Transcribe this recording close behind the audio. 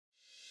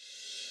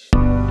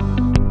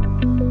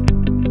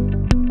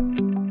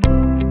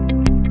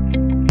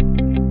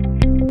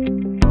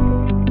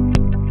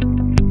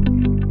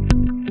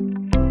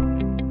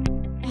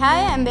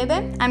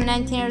Bebe, I'm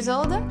 19 years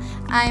old.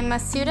 I'm a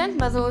student,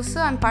 but also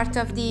I'm part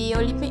of the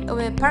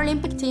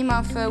Paralympic team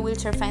of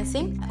wheelchair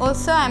fencing.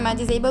 Also, I'm a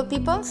disabled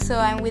people, so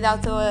I'm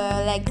without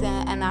legs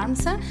and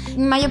arms.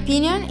 In my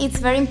opinion, it's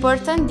very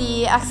important,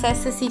 the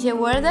Access City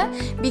Award,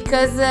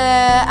 because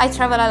I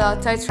travel a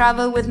lot. I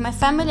travel with my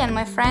family and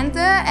my friends,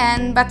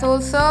 but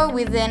also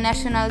with the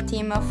national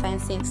team of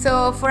fencing.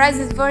 So for us,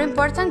 it's very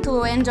important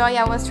to enjoy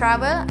our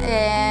travel,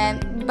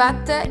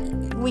 but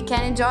we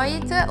can enjoy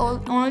it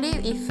only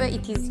if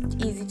it is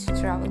easy to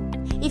travel.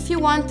 If you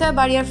want a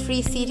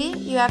barrier-free city,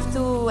 you have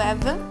to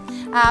have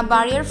a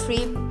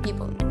barrier-free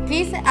people.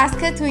 Please ask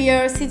to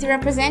your city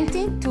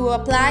representative to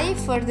apply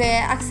for the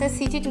Access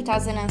City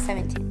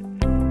 2017.